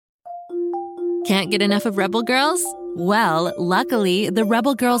Can't get enough of Rebel Girls? Well, luckily, the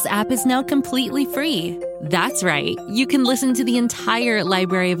Rebel Girls app is now completely free. That's right. You can listen to the entire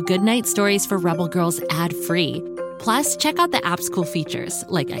library of goodnight stories for Rebel Girls ad-free. Plus, check out the app's cool features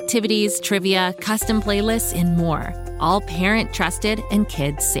like activities, trivia, custom playlists, and more. All parent-trusted and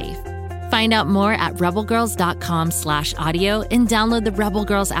kids-safe. Find out more at rebelgirls.com/audio and download the Rebel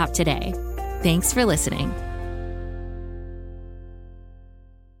Girls app today. Thanks for listening.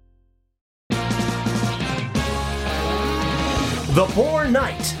 The Poor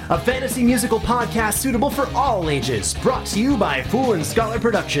Knight, a fantasy musical podcast suitable for all ages, brought to you by Fool and Scholar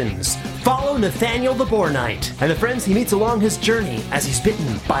Productions. Follow Nathaniel the Boar Knight and the friends he meets along his journey as he's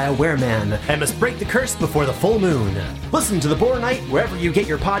bitten by a wereman and must break the curse before the full moon. Listen to The Boar Knight wherever you get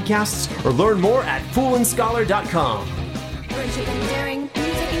your podcasts or learn more at foolandscholar.com. Friendship and daring,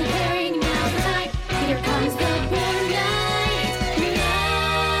 music and caring, now's the time. Here comes the Boar Knight.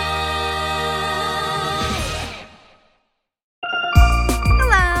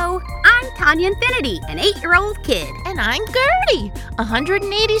 Tonya Infinity, an 8-year-old kid. And I'm Gertie, a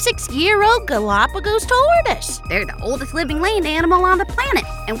 186-year-old Galapagos tortoise. They're the oldest living land animal on the planet,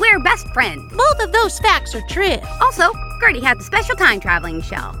 and we're best friends. Both of those facts are true. Also, Gertie had the special time-traveling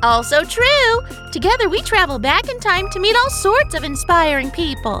shell. Also true. Together we travel back in time to meet all sorts of inspiring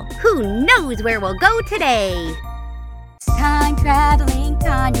people. Who knows where we'll go today? It's time-traveling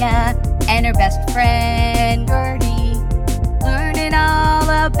Tonya and her best friend Gertie. Learning all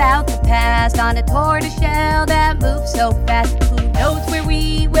about the past on a tortoise shell that moves so fast. Who knows where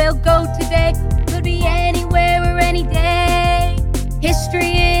we will go today? Could be anywhere or any day.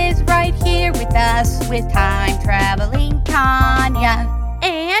 History is right here with us with time-traveling Tonya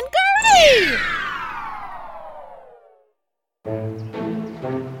and Gertie!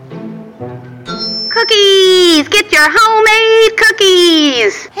 Cookies! Get your homemade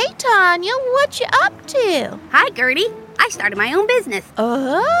cookies! Hey, Tonya, what you up to? Hi, Gertie. I started my own business.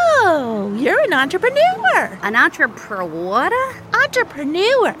 Oh, you're an entrepreneur. An entrepreneur?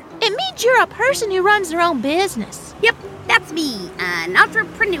 Entrepreneur. It means you're a person who runs their own business. Yep, that's me, an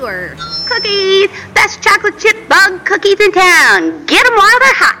entrepreneur. Cookies! Best chocolate chip bug cookies in town. Get them while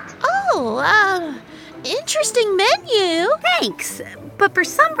they're hot. Oh, interesting menu. Thanks, but for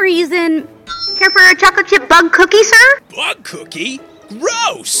some reason... Care for a chocolate chip bug cookie, sir? Bug cookie?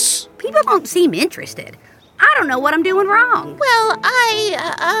 Gross! People don't seem interested. I don't know what I'm doing wrong. Well,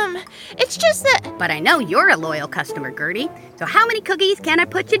 it's just that... But I know you're a loyal customer, Gertie. So how many cookies can I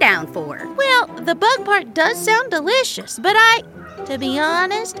put you down for? Well, the bug part does sound delicious, but to be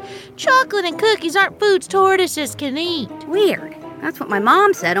honest, chocolate and cookies aren't foods tortoises can eat. Weird. That's what my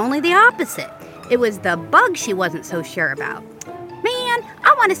mom said, only the opposite. It was the bug she wasn't so sure about. Man,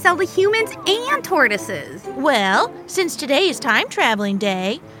 I want to sell to humans and tortoises. Well, since today is time-traveling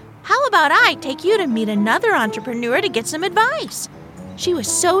day, how about I take you to meet another entrepreneur to get some advice? She was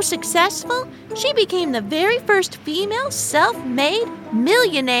so successful, she became the very first female self-made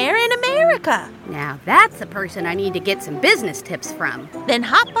millionaire in America. Now that's the person I need to get some business tips from. Then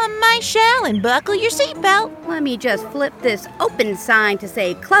hop on my shell and buckle your seatbelt. Let me just flip this open sign to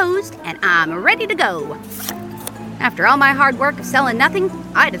say closed, and I'm ready to go. After all my hard work of selling nothing,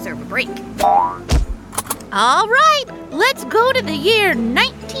 I deserve a break. All right, let's go to the year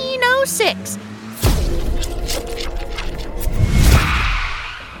 1906.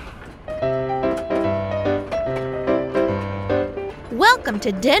 Welcome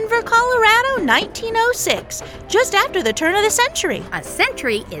to Denver, Colorado, 1906, just after the turn of the century. A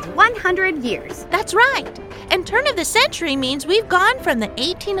century is 100 years. That's right. And turn of the century means we've gone from the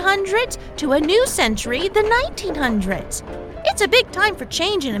 1800s to a new century, the 1900s. It's a big time for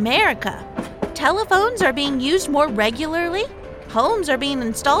change in America. Telephones are being used more regularly, homes are being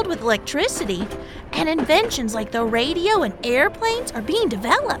installed with electricity, and inventions like the radio and airplanes are being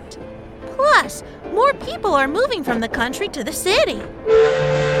developed. Plus, more people are moving from the country to the city.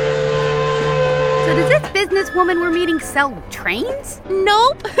 So does this businesswoman we're meeting sell trains?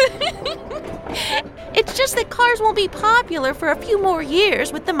 Nope. It's just that cars won't be popular for a few more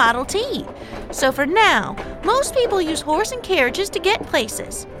years with the Model T. So for now, most people use horse and carriages to get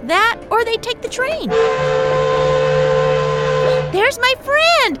places. That or they take the train. There's my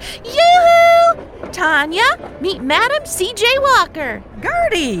friend! Yoo-hoo! Tonya, meet Madam C.J. Walker.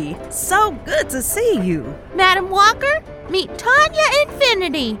 Gertie, so good to see you. Madam Walker, meet Tonya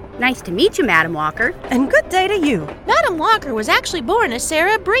Infinity. Nice to meet you, Madam Walker. And good day to you. Madam Walker was actually born as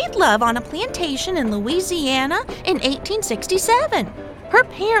Sarah Breedlove on a plantation in Louisiana in 1867. Her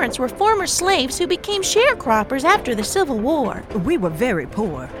parents were former slaves who became sharecroppers after the Civil War. We were very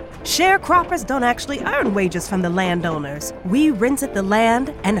poor. Sharecroppers don't actually earn wages from the landowners. We rented the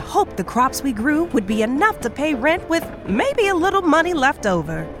land and hoped the crops we grew would be enough to pay rent with maybe a little money left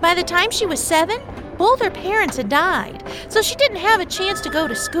over. By the time she was 7, both her parents had died, so she didn't have a chance to go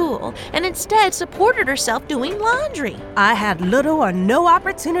to school and instead supported herself doing laundry. I had little or no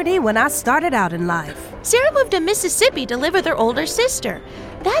opportunity when I started out in life. Sarah moved to Mississippi to live with her older sister.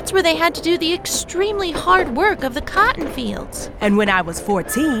 That's where they had to do the extremely hard work of the cotton fields. And when I was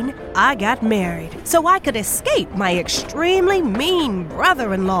 14, I got married so I could escape my extremely mean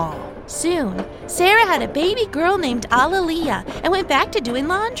brother-in-law. Soon, Sarah had a baby girl named Alalia and went back to doing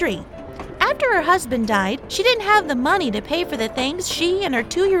laundry. After her husband died, she didn't have the money to pay for the things she and her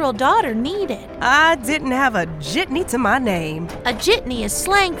 2-year-old daughter needed. I didn't have a jitney to my name. A jitney is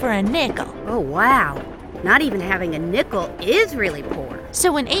slang for a nickel. Oh, wow. Not even having a nickel is really poor.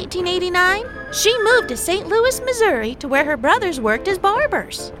 So in 1889, she moved to St. Louis, Missouri, to where her brothers worked as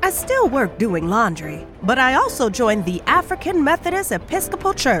barbers. I still work doing laundry, but I also joined the African Methodist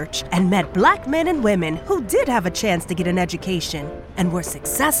Episcopal Church and met black men and women who did have a chance to get an education and were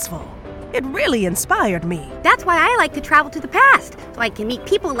successful. It really inspired me. That's why I like to travel to the past, so I can meet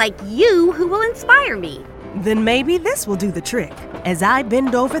people like you who will inspire me. Then maybe this will do the trick. As I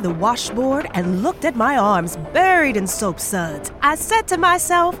bent over the washboard and looked at my arms buried in soap suds, I said to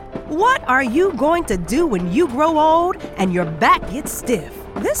myself, what are you going to do when you grow old and your back gets stiff?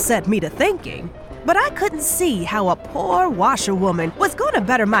 This set me to thinking. But I couldn't see how a poor washerwoman was going to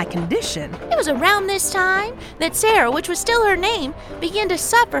better my condition. It was around this time that Sarah, which was still her name, began to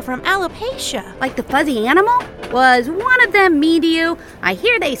suffer from alopecia. Like the fuzzy animal? Was one of them mean to you? I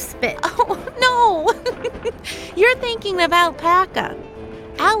hear they spit. Oh, no! You're thinking of alpaca.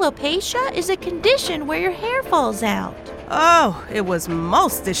 Alopecia is a condition where your hair falls out. Oh, it was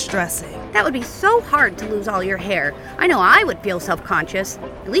most distressing. That would be so hard to lose all your hair. I know I would feel self-conscious.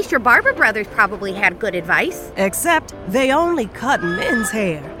 At least your barber brothers probably had good advice. Except they only cut men's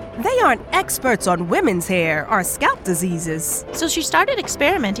hair. They aren't experts on women's hair or scalp diseases. So she started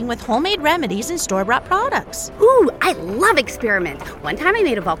experimenting with homemade remedies and store-bought products. Ooh, I love experiments. One time I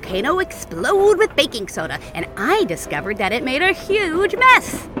made a volcano explode with baking soda, and I discovered that it made a huge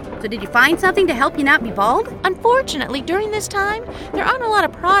mess. So did you find something to help you not be bald? Unfortunately, during this time, there aren't a lot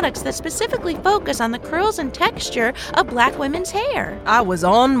of products that specifically focus on the curls and texture of black women's hair. I was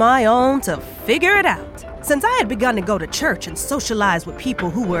on my own to figure it out. Since I had begun to go to church and socialize with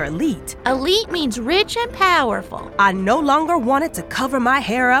people who were elite. Elite means rich and powerful. I no longer wanted to cover my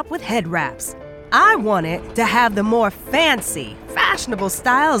hair up with head wraps. I wanted to have the more fancy, fashionable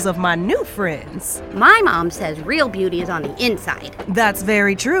styles of my new friends. My mom says real beauty is on the inside. That's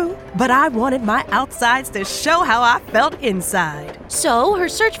very true, but I wanted my outsides to show how I felt inside. So her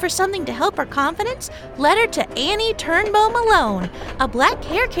search for something to help her confidence led her to Annie Turnbow Malone, a black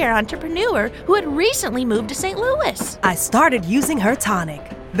hair care entrepreneur who had recently moved to St. Louis. I started using her tonic,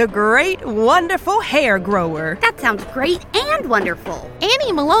 the Great Wonderful Hair Grower. That sounds great and wonderful.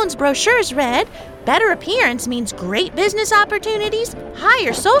 Annie Malone's brochures read, better appearance means great business opportunities,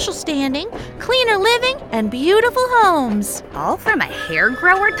 higher social standing, cleaner living, and beautiful homes. All from a hair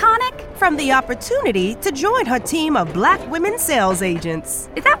grower tonic? From the opportunity to join her team of black women sales agents.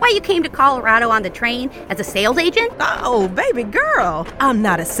 Is that why you came to Colorado on the train, as a sales agent? Oh, baby girl, I'm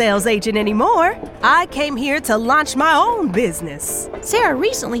not a sales agent anymore. I came here to launch my own business. Sarah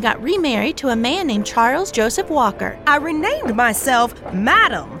recently got remarried to a man named Charles Joseph Walker. I renamed myself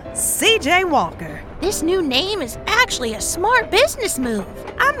Madam C.J. Walker. This new name is actually a smart business move.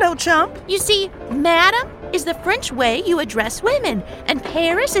 I'm no chump. You see, Madam is the French way you address women, and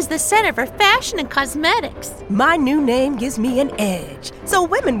Paris is the center for fashion and cosmetics. My new name gives me an edge, so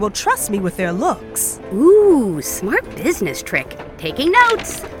women will trust me with their looks. Ooh, smart business trick. Taking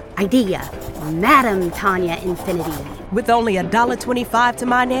notes. Idea, Madam Tonya Infinity. With only $1.25 to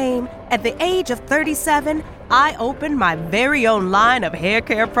my name, at the age of 37, I opened my very own line of hair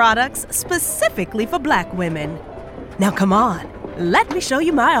care products specifically for black women. Now come on, let me show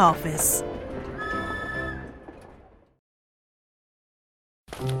you my office.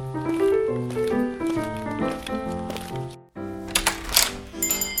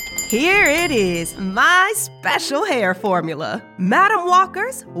 Here it is, my special hair formula. Madam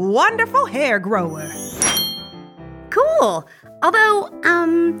Walker's Wonderful Hair Grower. Cool. Although,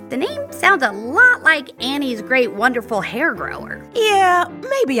 the name sounds a lot like Annie's Great Wonderful Hair Grower. Yeah,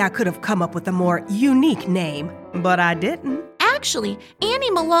 maybe I could have come up with a more unique name, but I didn't. Actually, Annie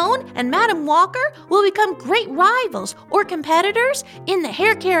Malone and Madam Walker will become great rivals or competitors in the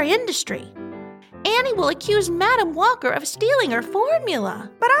hair care industry. Annie will accuse Madam Walker of stealing her formula.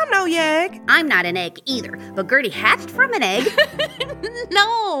 But I'm no egg. I'm not an egg either, but Gertie hatched from an egg.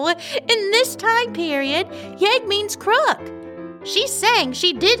 No, in this time period, yegg means crook. She's saying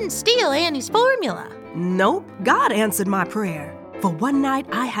she didn't steal Annie's formula. Nope, God answered my prayer. For one night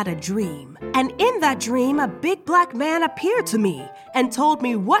I had a dream, and in that dream a big black man appeared to me and told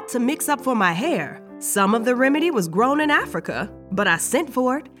me what to mix up for my hair. Some of the remedy was grown in Africa, but I sent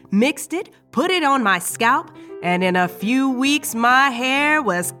for it, mixed it, put it on my scalp, and in a few weeks my hair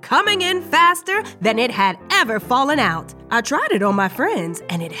was coming in faster than it had ever fallen out. I tried it on my friends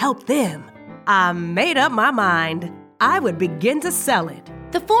and it helped them. I made up my mind. I would begin to sell it.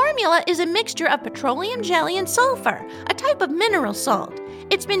 The formula is a mixture of petroleum jelly and sulfur, a type of mineral salt.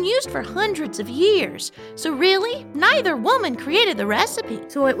 It's been used for hundreds of years. So really, neither woman created the recipe.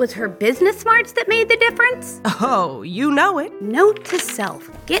 So it was her business smarts that made the difference? Oh, you know it. Note to self,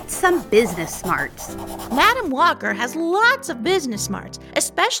 get some business smarts. Madam Walker has lots of business smarts,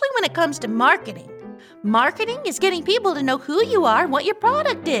 especially when it comes to marketing. Marketing is getting people to know who you are and what your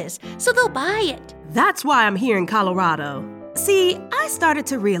product is, so they'll buy it. That's why I'm here in Colorado. See, I started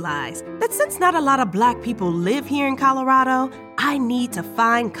to realize that since not a lot of black people live here in Colorado, I need to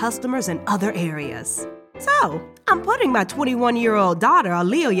find customers in other areas. So, I'm putting my 21-year-old daughter,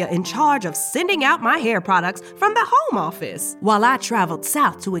 Alelia, in charge of sending out my hair products from the home office while I traveled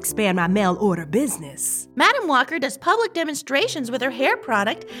south to expand my mail order business. Madam Walker does public demonstrations with her hair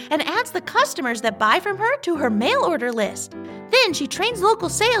product and adds the customers that buy from her to her mail order list. Then she trains local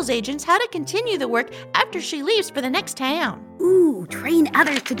sales agents how to continue the work after she leaves for the next town. Ooh, train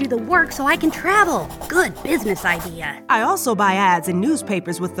others to do the work so I can travel. Good business idea. I also buy ads in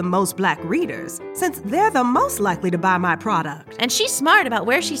newspapers with the most black readers, since they're the most likely to buy my product. And she's smart about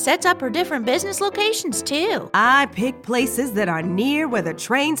where she sets up her different business locations, too. I pick places that are near where the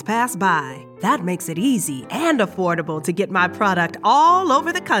trains pass by. That makes it easy and affordable to get my product all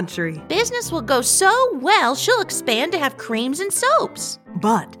over the country. Business will go so well, she'll expand to have creams and soaps.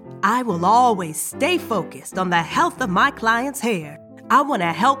 But I will always stay focused on the health of my clients' hair. I want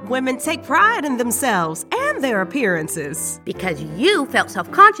to help women take pride in themselves and their appearances. Because you felt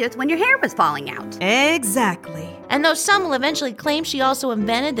self-conscious when your hair was falling out. Exactly. And though some will eventually claim she also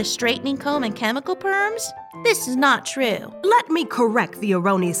invented the straightening comb and chemical perms, this is not true. Let me correct the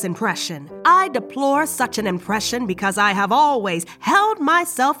erroneous impression. I deplore such an impression because I have always held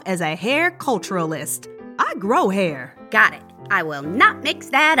myself as a hair culturalist. I grow hair. Got it. I will not mix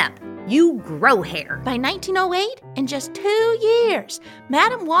that up. You grow hair. By 1908, in just 2 years,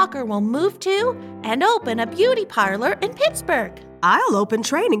 Madam Walker will move to and open a beauty parlor in Pittsburgh. I'll open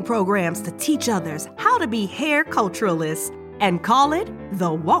training programs to teach others how to be hair culturalists and call it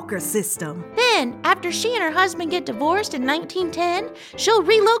the Walker System. Then, after she and her husband get divorced in 1910, she'll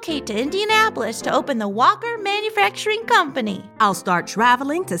relocate to Indianapolis to open the Walker Manufacturing Company. I'll start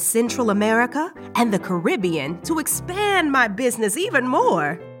traveling to Central America and the Caribbean to expand my business even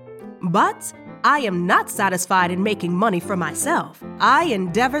more. But I am not satisfied in making money for myself. I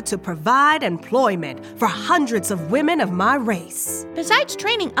endeavor to provide employment for hundreds of women of my race. Besides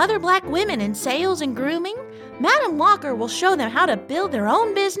training other black women in sales and grooming, Madam Walker will show them how to build their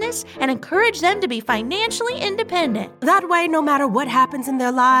own business and encourage them to be financially independent. That way, no matter what happens in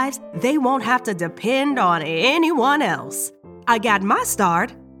their lives, they won't have to depend on anyone else. I got my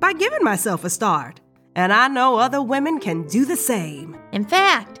start by giving myself a start, and I know other women can do the same. In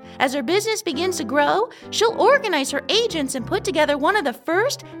fact, as her business begins to grow, she'll organize her agents and put together one of the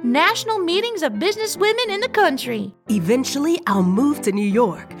first national meetings of businesswomen in the country. Eventually, I'll move to New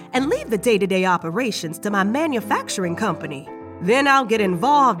York and leave the day-to-day operations to my manufacturing company. Then I'll get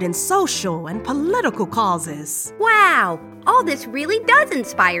involved in social and political causes. Wow, all this really does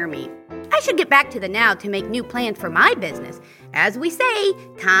inspire me. I should get back to the now to make new plans for my business. As we say,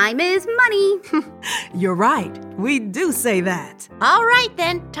 time is money. You're right. We do say that. All right,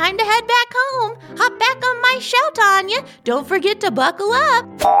 then. Time to head back home. Hop back on my shell, Tonya. Don't forget to buckle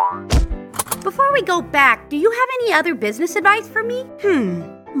up. Before we go back, do you have any other business advice for me?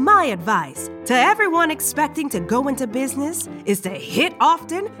 My advice to everyone expecting to go into business is to hit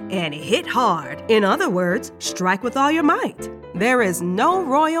often and hit hard. In other words, strike with all your might. There is no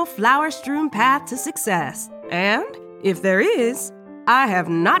royal flower-strewn path to success. And if there is, I have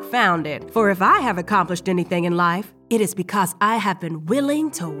not found it. For if I have accomplished anything in life, it is because I have been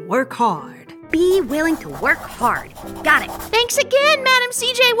willing to work hard. Be willing to work hard. Got it. Thanks again, Madam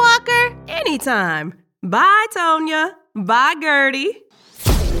C.J. Walker. Anytime. Bye, Tonya. Bye, Gertie.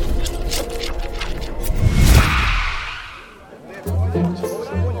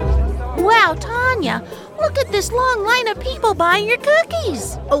 Wow, Tonya, look look at this long line of people buying your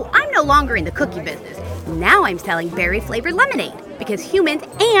cookies. Oh, I'm no longer in the cookie business. Now I'm selling berry-flavored lemonade because humans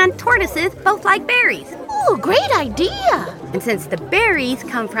and tortoises both like berries. Ooh, great idea. And since the berries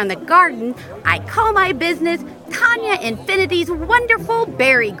come from the garden, I call my business Tonya Infinity's Wonderful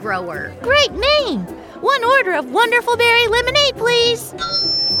Berry Grower. Great name. 1 order of wonderful berry lemonade, please.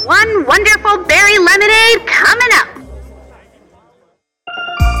 1 wonderful berry lemonade coming up.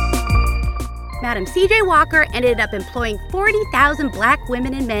 Madam C.J. Walker ended up employing 40,000 black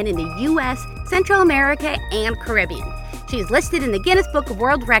women and men in the U.S., Central America, and Caribbean. She's listed in the Guinness Book of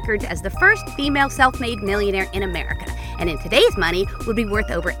World Records as the first female self-made millionaire in America, and in today's money would be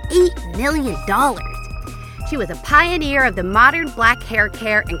worth over $8 million. She was a pioneer of the modern black hair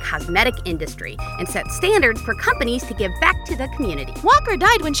care and cosmetic industry and set standards for companies to give back to the community. Walker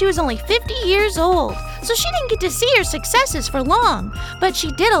died when she was only 50 years old, so she didn't get to see her successes for long. But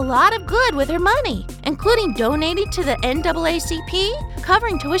she did a lot of good with her money, including donating to the NAACP,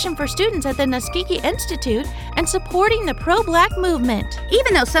 covering tuition for students at the Tuskegee Institute, and supporting the pro-black movement.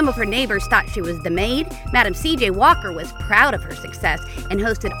 Even though some of her neighbors thought she was the maid, Madam C.J. Walker was proud of her success and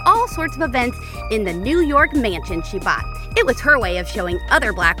hosted all sorts of events in the New York mansion she bought. It was her way of showing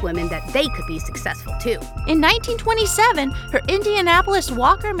other black women that they could be successful too. In 1927, her Indianapolis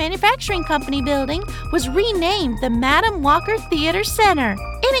Walker Manufacturing Company building was renamed the Madam Walker Theater Center.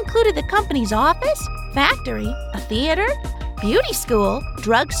 It included the company's office, factory, a theater, beauty school,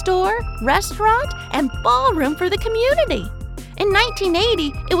 drugstore, restaurant, and ballroom for the community. In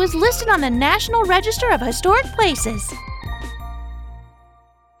 1980, it was listed on the National Register of Historic Places.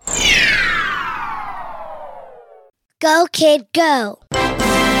 Go, kid, go.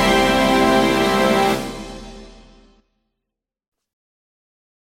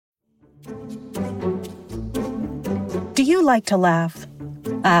 Do you like to laugh?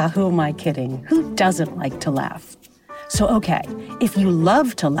 Who am I kidding? Who doesn't like to laugh? So, okay, if you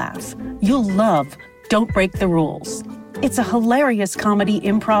love to laugh, you'll love Don't Break the Rules. It's a hilarious comedy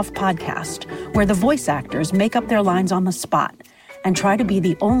improv podcast where the voice actors make up their lines on the spot and try to be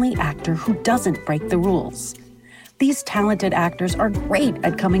the only actor who doesn't break the rules. These talented actors are great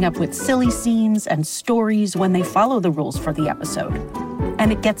at coming up with silly scenes and stories when they follow the rules for the episode.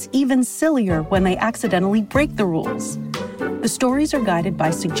 And it gets even sillier when they accidentally break the rules. The stories are guided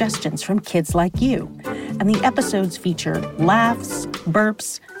by suggestions from kids like you, and the episodes feature laughs,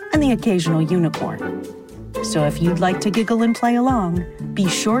 burps, and the occasional unicorn. So if you'd like to giggle and play along, be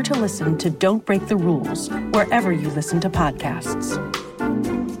sure to listen to Don't Break the Rules wherever you listen to podcasts.